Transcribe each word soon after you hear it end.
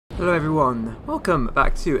Hello everyone, welcome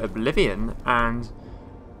back to Oblivion, and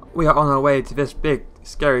we are on our way to this big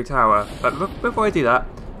scary tower. But before I do that,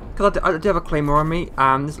 because I do have a claymore on me,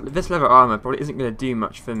 this leather armour probably isn't going to do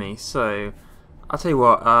much for me, so I'll tell you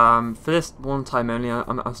what, for this one time only,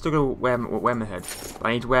 I'm still going to wear my head.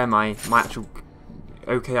 I need to wear my actual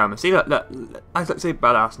okay armour. See, look, I look so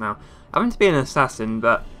badass now. I'm meant to be an assassin,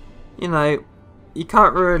 but, you know, you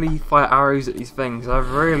can't really fire arrows at these things. They're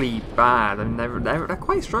really bad, and they're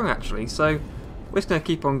quite strong actually. So we're just gonna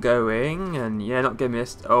keep on going, and yeah, not get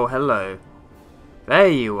missed. Oh, hello. There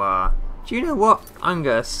you are. Do you know what? I'm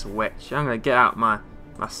gonna switch. I'm gonna get out my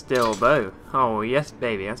steel bow. Oh yes,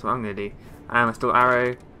 baby. That's what I'm gonna do. And my steel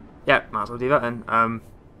arrow. Yep, might as well do that then.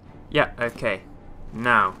 Yeah. Okay.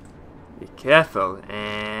 Now, be careful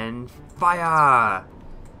and fire.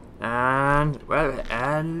 And well,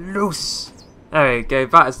 and loose. There we go,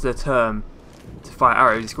 that is the term to fire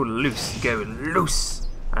arrows, it's called loose. Go loose.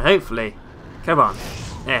 And hopefully, come on,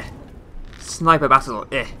 sniper battle,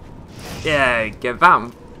 yeah, get that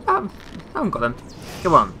one. I haven't got them.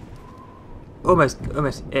 Come on. Almost,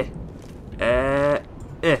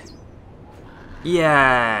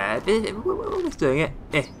 yeah, we're almost doing it,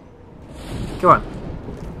 Come on.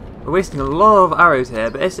 We're wasting a lot of arrows here,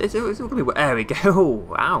 but it's all gonna be, there we go,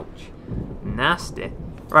 oh, ouch. Nasty.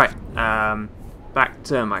 Right, back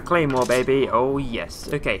to my claymore, baby. Oh yes,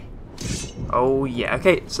 okay. Oh yeah,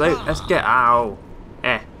 okay. So let's get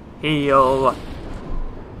heal.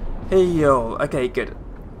 Okay, good.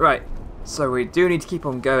 Right, so we do need to keep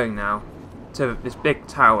on going now to this big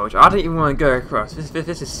tower, which I don't even want to go across.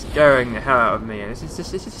 This is scaring the hell out of me. This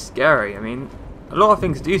is scary. I mean, a lot of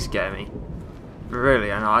things do scare me,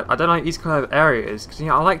 really, and I don't like these kind of areas because, you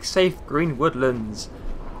know, I like safe green woodlands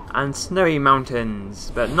and snowy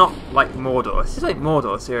mountains, but not like Mordor. This is like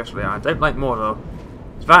Mordor, seriously. I don't like Mordor.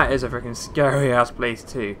 That is a freaking scary ass place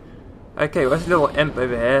too. Okay, well, there's a little imp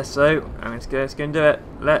over here, so let's go and do it.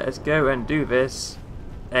 Let's go and do this.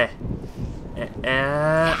 Come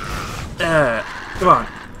on.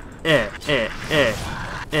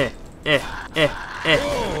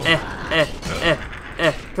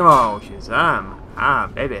 Come on,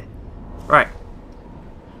 Shazam. Baby. Right.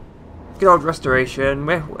 Good old restoration.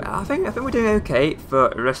 I think we're doing okay for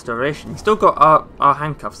restoration. Still got our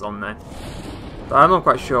handcuffs on there, but I'm not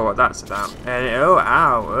quite sure what that's about. Oh,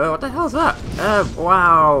 ow! What the hell's that?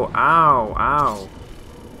 Wow! Ow!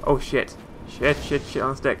 Oh shit! Shit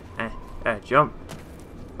on stick. Jump!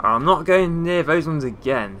 I'm not going near those ones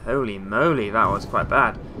again. Holy moly, that was quite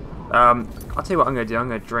bad. I'll tell you what I'm gonna do. I'm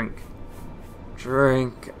gonna drink.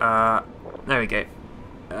 There we go.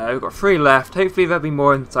 We've got 3 left. Hopefully there'll be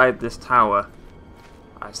more inside this tower.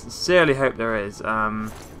 I sincerely hope there is.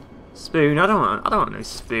 Spoon. I don't want no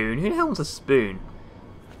spoon. Who the hell wants a spoon?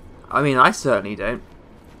 I mean, I certainly don't.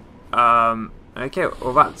 Okay.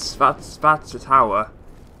 Well, that's the tower.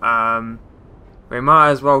 We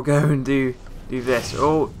might as well go and do this.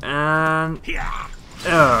 Oh, and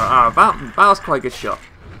that was quite a good shot.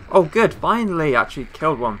 Oh, good. Finally, actually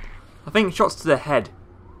killed one. I think shots to the head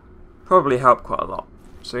probably help quite a lot.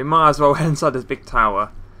 So we might as well head inside this big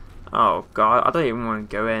tower. Oh god, I don't even want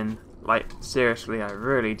to go in. Like, seriously, I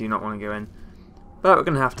really do not want to go in. But we're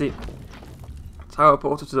going to have to. Tower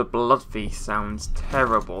portal to the blood feast sounds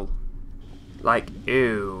terrible. Like,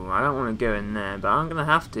 ew, I don't want to go in there, but I'm going to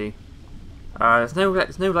have to. There's no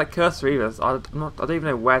like cursor either. So I don't even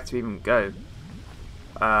know where to even go.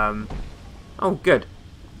 Oh, good.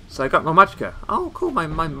 So I got my magicka. Oh, cool, my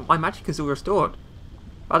magicka's all restored.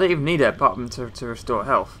 I don't even need it apart from to restore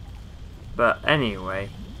health. But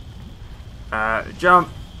anyway, jump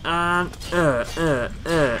and ow.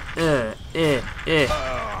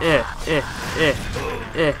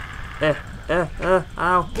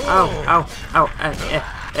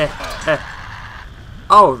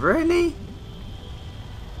 Oh really?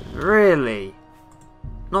 Really?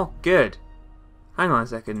 Not good. Hang on a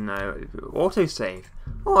second. No, autosave.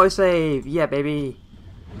 Autosave. Yeah, baby.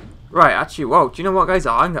 Right, actually, whoa, do you know what, guys?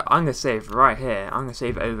 I'm gonna save right here. I'm gonna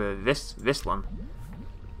save over this one.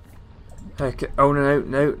 Okay. Oh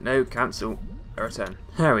no, cancel. Return.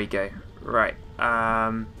 There we go. Right.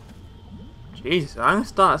 Jesus, I'm gonna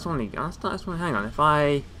start this one. Hang on. If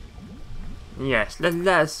I, yes, let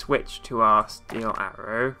us switch to our steel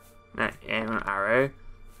arrow, and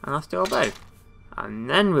our steel bow, and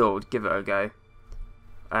then we'll give it a go.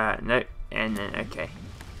 No, and then okay.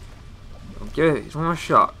 We'll give it one more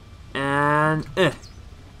shot. And did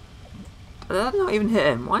I not even hit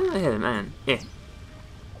him? Why didn't I hit him, man?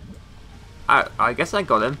 I guess I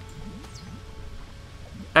got him.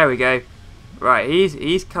 There we go. Right,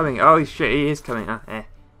 he's coming. Oh shit, he is coming.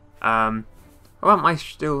 I want my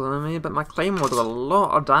steel on me, but my claymore does a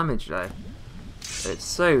lot of damage though. It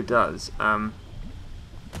so does.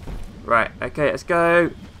 Right, okay, let's go.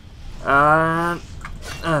 Yeah,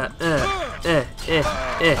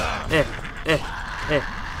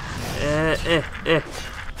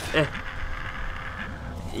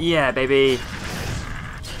 baby.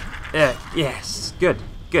 Yes, good,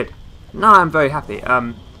 good. Now I'm very happy.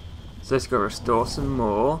 So let's go restore some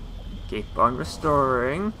more. Keep on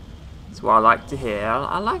restoring. That's what I like to hear.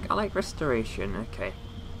 I like restoration. Okay.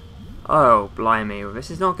 Oh, blimey. Well, this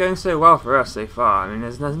is not going so well for us so far. I mean,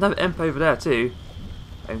 there's another imp over there too.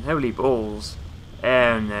 And holy balls.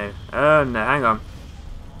 Oh no. Oh no, hang on.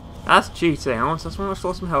 That's cheating. I just want to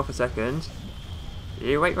restore some health a second.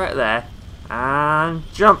 You wait right there. And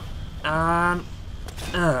jump. And...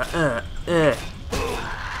 Oh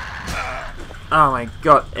my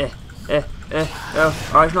god.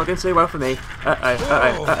 Oh, it's not going so well for me.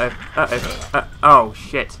 Oh,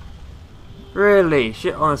 shit. Really?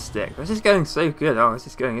 Shit on a stick. This is going so good. Oh, this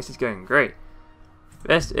is going great.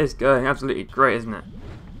 This is going absolutely great, isn't it?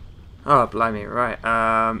 Oh, blimey, right.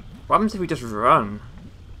 What happens if we just run?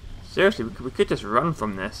 Seriously, we could just run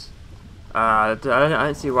from this. I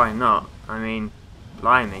don't see why not. I mean,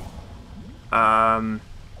 blimey. Yeah,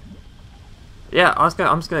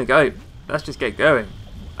 I'm just gonna go. Let's just get going.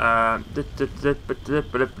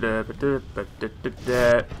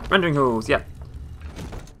 Rendering halls, yeah.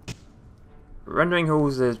 Rendering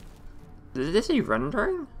halls is... Did this say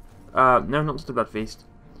rendering? No, not to the blood feast.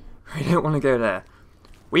 We don't want to go there.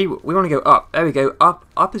 We want to go up. There we go. Up.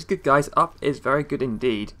 Up is good, guys. Up is very good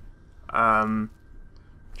indeed. Do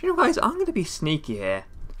you know, guys? I'm going to be sneaky here.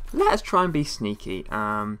 Let us try and be sneaky.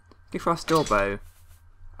 Go for our steel bow.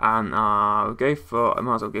 And we'll go for... I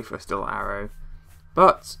might as well go for a steel arrow.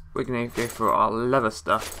 But we're going to go for our leather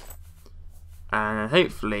stuff. And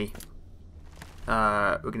hopefully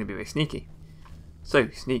we're going to be very sneaky. So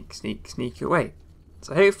sneak, sneak, sneak away.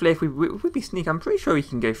 So hopefully if we be sneaky, I'm pretty sure we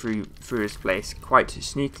can go through this place quite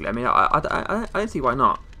sneakily. I mean, I don't see why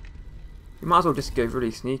not. We might as well just go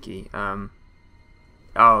really sneaky.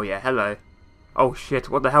 Oh yeah, hello. Oh shit,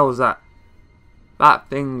 what the hell is that? That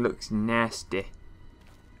thing looks nasty.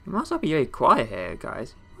 We might as well be very quiet here,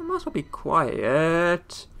 guys. We might as well be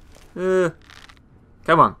quiet. Come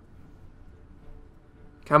on.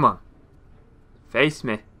 Come on. Face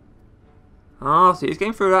me. Oh, so he's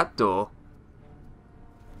going through that door.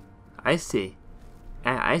 I see.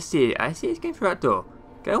 I see he's going through that door.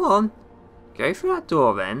 Go on. Go through that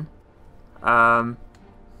door then. I'm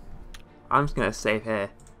just going to save here.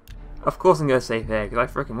 Of course I'm going to save here, because I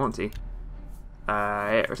freaking want to.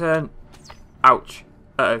 Hit return. Ouch.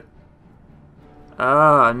 Uh-oh.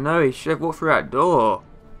 Oh, no, he should have walked through that door.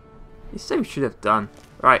 He so should have done.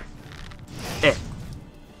 Right.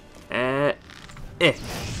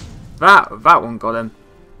 That one got him.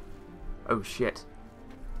 Oh, shit.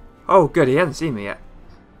 Oh, good, he hasn't seen me yet.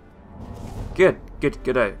 Good, good,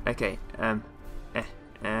 good. Okay,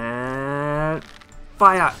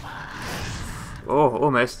 fire! Oh,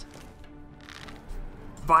 almost.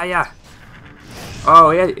 Fire! Oh,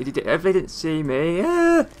 yeah, they didn't see me.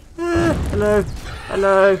 Hello,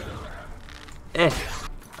 hello.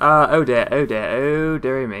 Oh dear, oh dear, oh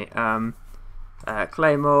dearie me.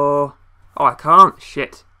 Claymore. Oh, I can't.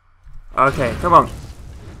 Shit. Okay, come on.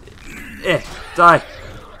 Die.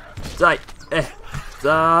 Die.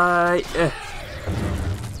 Die.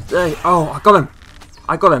 Die. Oh, I got him.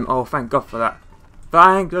 I got him. Oh, thank God for that.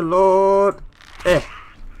 Thank the Lord.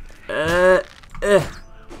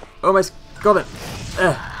 Almost got him.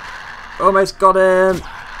 Almost got him.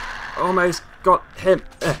 Almost got him.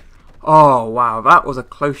 Oh, wow. That was a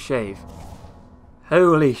close shave.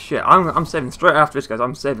 Holy shit. I'm saving straight after this, guys.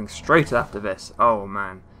 I'm saving straight after this. Oh,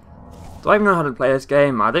 man. Do I even know how to play this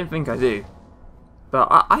game? I don't think I do. But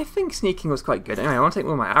I think sneaking was quite good. Anyway, I want to take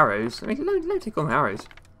all my arrows. I mean, let me take all my arrows.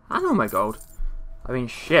 And all my gold. I mean,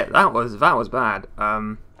 shit. That was bad.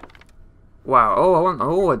 Wow. Oh, I want...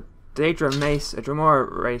 Oh, a Daedra mace. A Dremora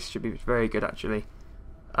race should be very good, actually.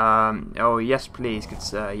 Oh, yes, please, good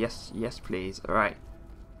sir. Yes, yes, please. Alright.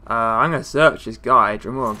 I'm going to search this guy,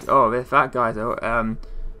 Dremora. Oh, if that guy's... Daedra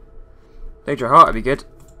Heart would be good.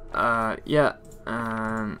 Yeah.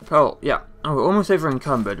 Pearl, yeah. Oh, we're almost over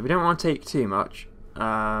encumbered. We don't want to take too much.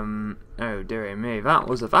 Oh, dearie me. That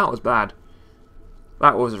was bad.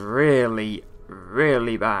 That was really,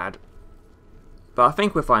 really bad. But I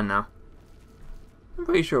think we're fine now. I'm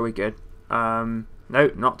pretty sure we're good. No,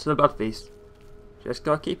 not to the blood feast. Just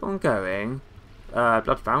gotta keep on going.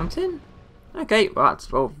 Blood fountain? Okay, well,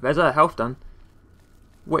 there's a health done.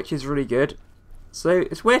 Which is really good. So,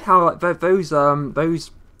 it's weird how like, those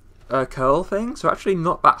curl things are actually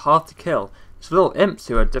not that hard to kill. It's little imps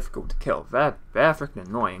who are difficult to kill. They're freaking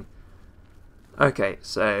annoying. Okay,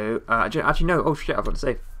 so actually no. Oh shit! I've got to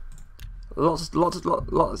save. Lots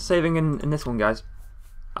of saving in this one, guys.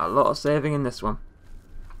 A lot of saving in this one.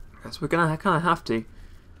 Because we're gonna kind of have to.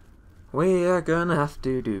 We are gonna have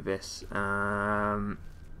to do this.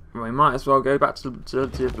 We might as well go back to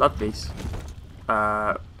the blood beast.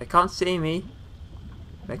 They can't see me.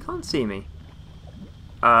 They can't see me.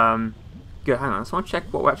 Good. Hang on. I just want to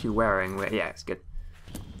check what we're actually wearing. Yeah, it's good.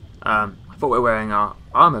 I thought we were wearing our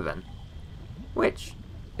armor then, which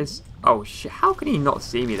is. Oh shit! How can he not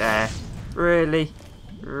see me there? Really,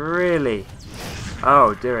 really.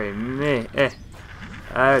 Oh dearie me.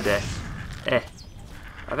 Oh dear.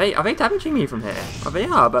 Are they damaging me from here? Oh, they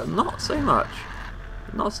are, but not so much.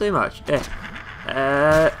 Not so much.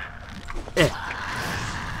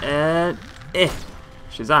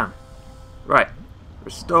 Shazam. Right.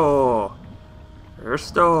 Restore.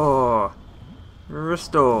 Restore.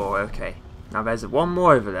 Restore. Okay. Now there's one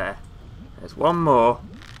more over there. There's one more.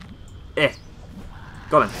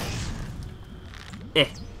 Got him.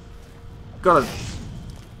 Got him.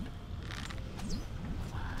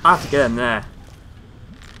 I have to get him there.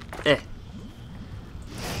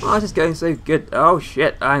 Oh, this is going so good. Oh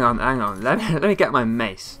shit! Hang on, hang on. Let me get my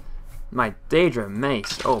mace, my Daedra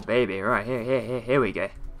mace. Oh baby, right here we go.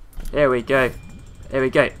 Here we go. Here we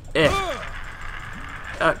go.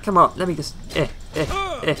 Come on, let me just.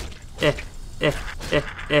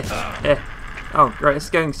 Oh great, it's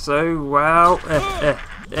going so well.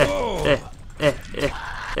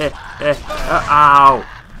 Ow!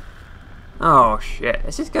 Oh shit!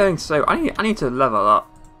 This is going so. I need to level up.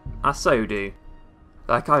 I so do.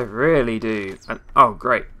 Like I really do. And oh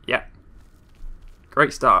great, yeah.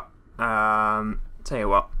 Great start. Tell you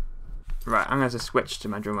what. Right, I'm gonna switch to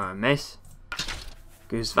my drummer mace.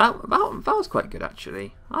 Because that was quite good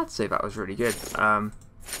actually. I'd say that was really good.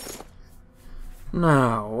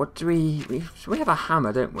 Now, what do we have a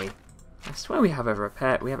hammer, don't we? I swear we have a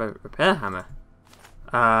repair hammer.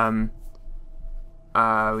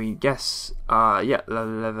 We guess yeah,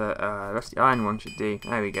 leather rusty iron one should do.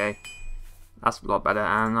 There we go. That's a lot better,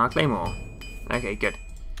 and our claymore. Okay, good.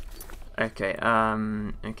 Okay,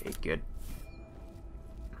 okay, good.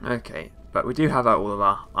 Okay, but we do have all of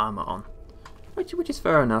our armor on, which is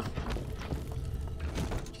fair enough.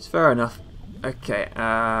 Which is fair enough. Okay,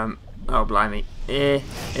 oh blimey.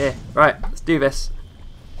 Right, let's do this.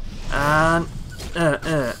 And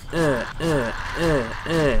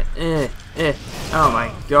oh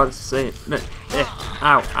my god, it's so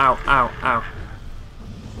ow, ow, ow, ow.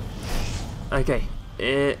 Okay.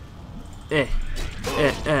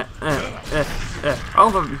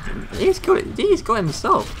 Oh, he's got it. He's got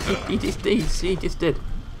himself. He just did.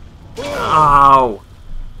 Ow.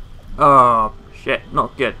 Oh shit,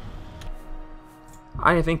 not good.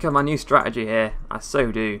 I need to think of my new strategy here. I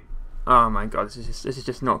so do. Oh my god, this is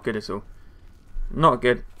just not good at all. Not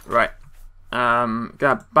good. Right.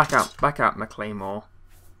 Gonna back out my claymore.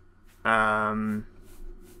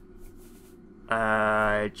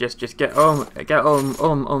 Just get all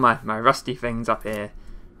my rusty things up here.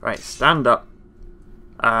 Right, stand up.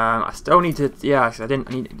 I still need to, yeah, cause I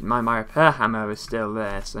need my repair hammer is still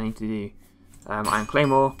there, so I need to do iron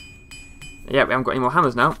claymore. Yeah, we haven't got any more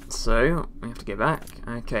hammers now, so we have to get back.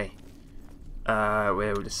 Okay,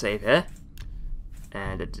 we'll just save here,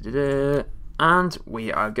 and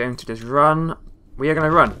we are going to just run. We are going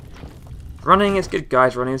to run. Running is good,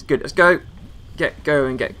 guys. Running is good. Let's go. Get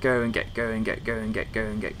going, get going, get going, get going, get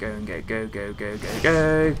going, get going, get go, go, go, go,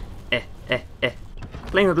 go.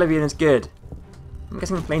 Playing Oblivion is good. I'm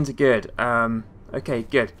guessing the planes are good. Okay,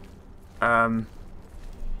 good.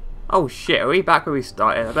 Oh shit, are we back where we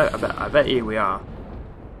started? I bet you we are.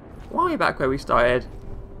 Why are we back where we started?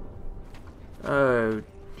 Oh,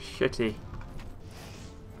 shitty.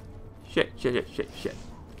 Shit.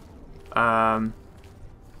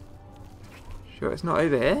 Sure it's not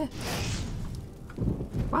over here?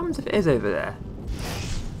 What happens if it is over there?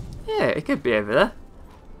 Yeah, it could be over there.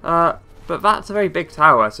 But that's a very big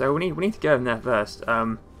tower, so we need to go in there first.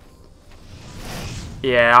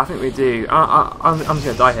 Yeah, I think we do. I'm just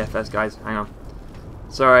gonna die here first, guys. Hang on.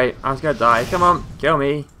 Sorry, I'm just gonna die. Come on, kill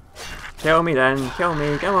me. Kill me then. Kill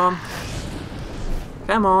me. Come on.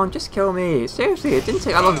 Come on, just kill me. Seriously, it didn't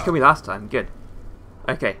take that long to kill me last time. Good.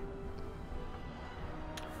 Okay.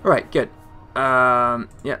 Alright, good.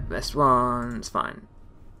 Yeah, this one's fine.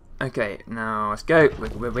 Okay, now let's go.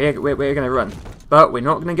 We're gonna run, but we're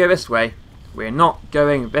not gonna go this way. We're not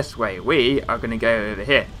going this way. We are gonna go over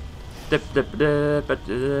here.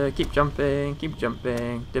 Keep jumping, keep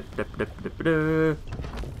jumping.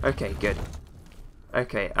 Okay, good.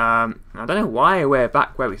 Okay, I don't know why we're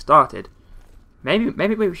back where we started. Maybe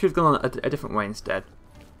we should have gone on a different way instead.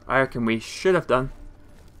 I reckon we should have done.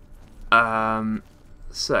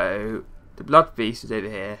 So the blood feast is over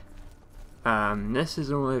here. This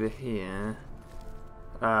is all over here.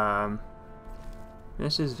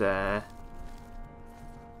 This is there.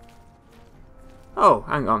 Oh,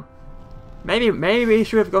 hang on. Maybe we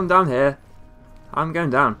should have gone down here. I'm going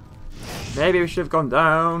down. Maybe we should have gone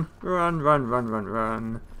down. Run, run, run, run,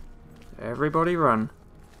 run. Everybody run.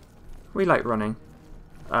 We like running.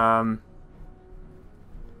 Yeah,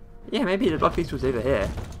 maybe the blood feast was over here.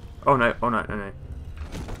 Oh no, oh no, no,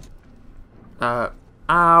 no.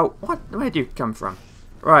 Ow, what? Where'd you come from?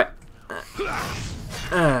 Right.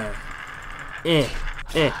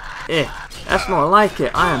 That's more like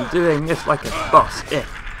it. I am doing this like a boss. There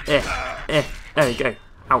we go.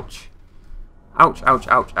 Ouch. Ouch, ouch,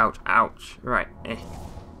 ouch, ouch, ouch. Right.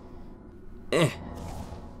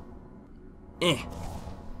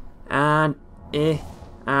 And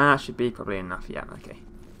that should be probably enough. Yeah, okay.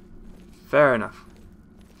 Fair enough.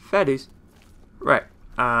 Fair dues. Right.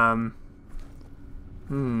 Oh,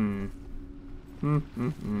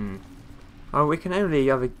 we can only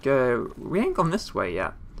either go... We ain't gone this way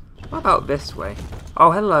yet. What about this way?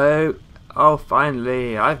 Oh, hello. Oh,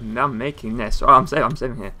 finally. I'm making this. Oh, I'm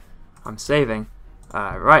saving here. I'm saving.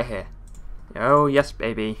 Right here. Oh, yes,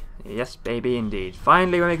 baby. Yes, baby, indeed.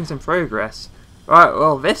 Finally, we're making some progress. Right,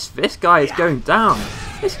 well, this guy is going down.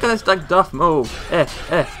 This guy's like Darth Maul.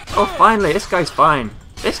 Oh, finally, this guy's fine.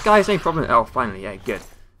 This guy's no problem. Oh, finally, yeah, good.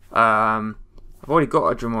 I've already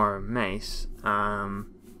got a Dremora mace. I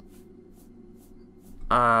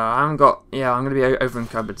haven't got... Yeah, I'm going to be over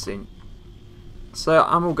encumbered soon. So,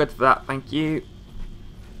 I'm all good for that, thank you.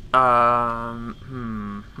 We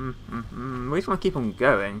just want to keep on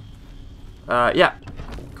going. Yeah.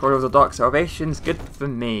 Corridors of Dark Salvation's good for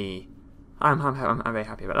me. I'm very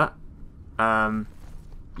happy about that.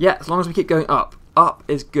 Yeah, as long as we keep going up. Up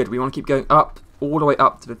is good. We want to keep going up, all the way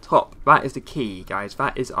up to the top. That is the key, guys.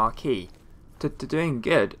 That is our key to doing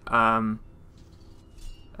good.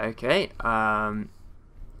 Okay.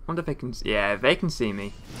 Wonder if they can... Yeah, they can see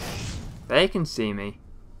me. They can see me.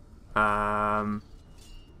 I'm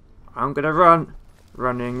gonna run.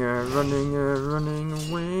 Running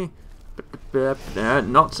away.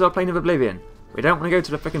 Not to a plane of Oblivion. We don't want to go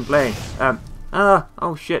to the freaking plane.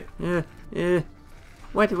 Oh shit. Yeah.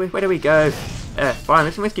 Where do we go? Fine,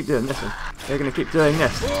 let's keep doing this one. We're gonna keep doing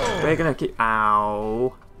this. We're gonna keep...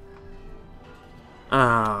 Ow.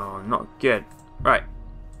 Oh, not good. Right.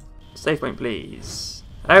 Safe point, please.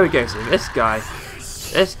 There we go. So this guy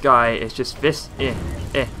is just this. Yeah.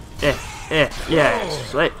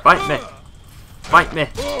 Straight. Fight me. Fight me.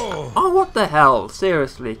 Oh, what the hell?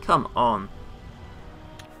 Seriously, come on.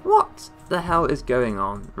 What the hell is going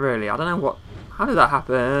on? Really, I don't know what... How did that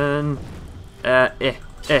happen?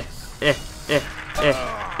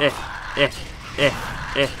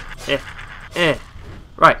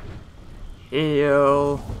 Right.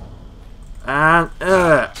 Heal. And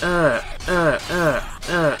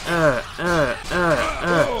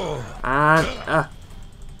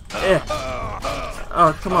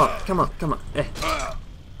oh, come on.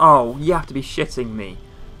 Oh, you have to be shitting me.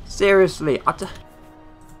 Seriously, what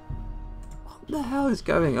the hell is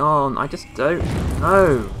going on? I just don't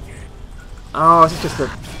know. Oh,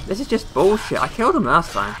 this is just bullshit. I killed him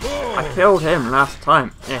last time.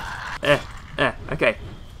 Okay.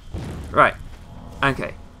 Right.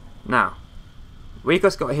 Okay. Now, we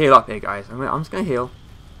just got to heal up here, guys. I'm just gonna heal.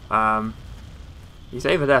 He's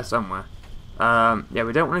over there somewhere. Yeah,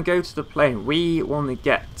 we don't want to go to the plane. We want to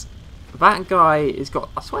get... That guy has got...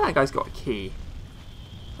 I swear that guy's got a key.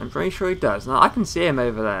 I'm pretty sure he does. Now, I can see him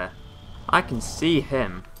over there. I can see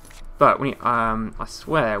him. But, I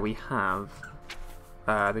swear we have...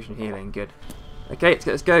 vision healing. Good. Okay,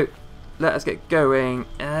 let's go. Let us get going.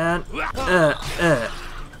 And...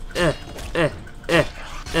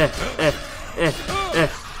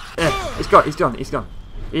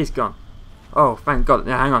 He's gone. Oh, thank God.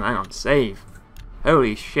 Now, hang on. Save.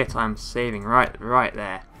 Holy shit, I'm saving right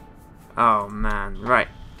there. Oh, man. Right.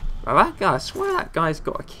 Well, that guy, I swear that guy's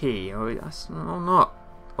got a key. Or not.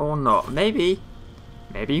 Maybe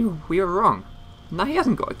we were wrong. No, he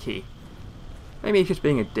hasn't got a key. Maybe he's just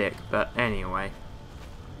being a dick, but anyway.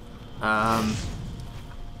 But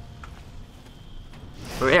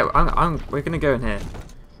yeah, we're going to go in here.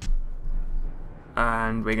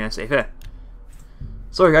 And we're going to save here.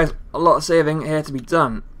 Sorry guys, a lot of saving here to be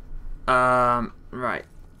done. Right.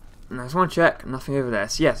 Now I just want to check, nothing over there.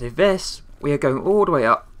 So yeah, so this, we are going all the way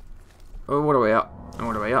up. all the way up.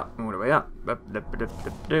 All the way up. All the way up.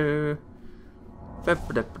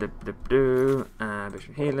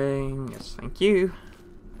 Vision healing. Yes, thank you.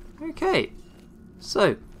 Okay.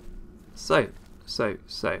 So.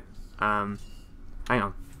 Hang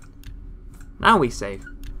on. Now we save.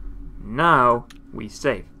 Now we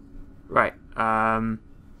save. Right. Run?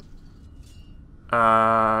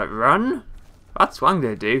 That's what I'm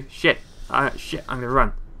gonna do. Shit, I'm gonna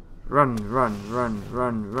run. Run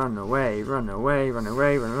away.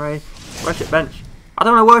 Worship bench. I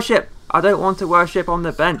don't want to worship. I don't want to worship on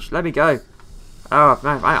the bench. Let me go. Oh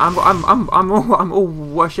man, I'm all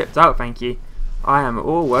worshipped out. Thank you. I am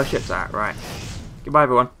all worshipped out. Right. Goodbye,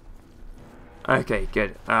 everyone. Okay,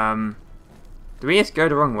 good. Did we just go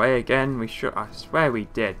the wrong way again? We should. I swear we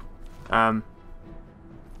did. Yeah,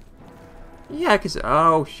 cause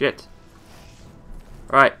oh shit.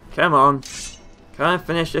 Right, come on. Can I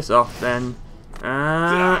finish this off then?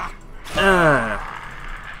 There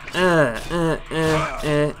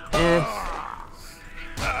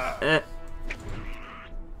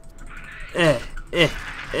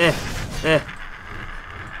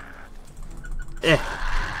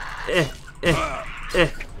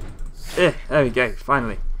we go,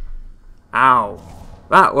 finally. Ow.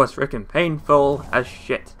 That was freaking painful as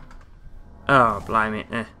shit. Oh, blimey.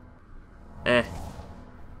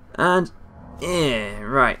 And,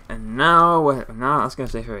 right. And now I was going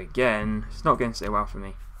to say her again. It's not going to say well for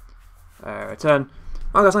me. Return.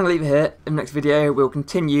 Well, guys, I'm going to leave it here. In the next video, we'll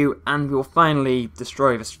continue and we'll finally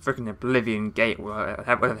destroy this freaking Oblivion gate,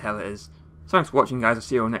 whatever the hell it is. So thanks for watching, guys. I'll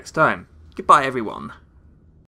see you all next time. Goodbye, everyone.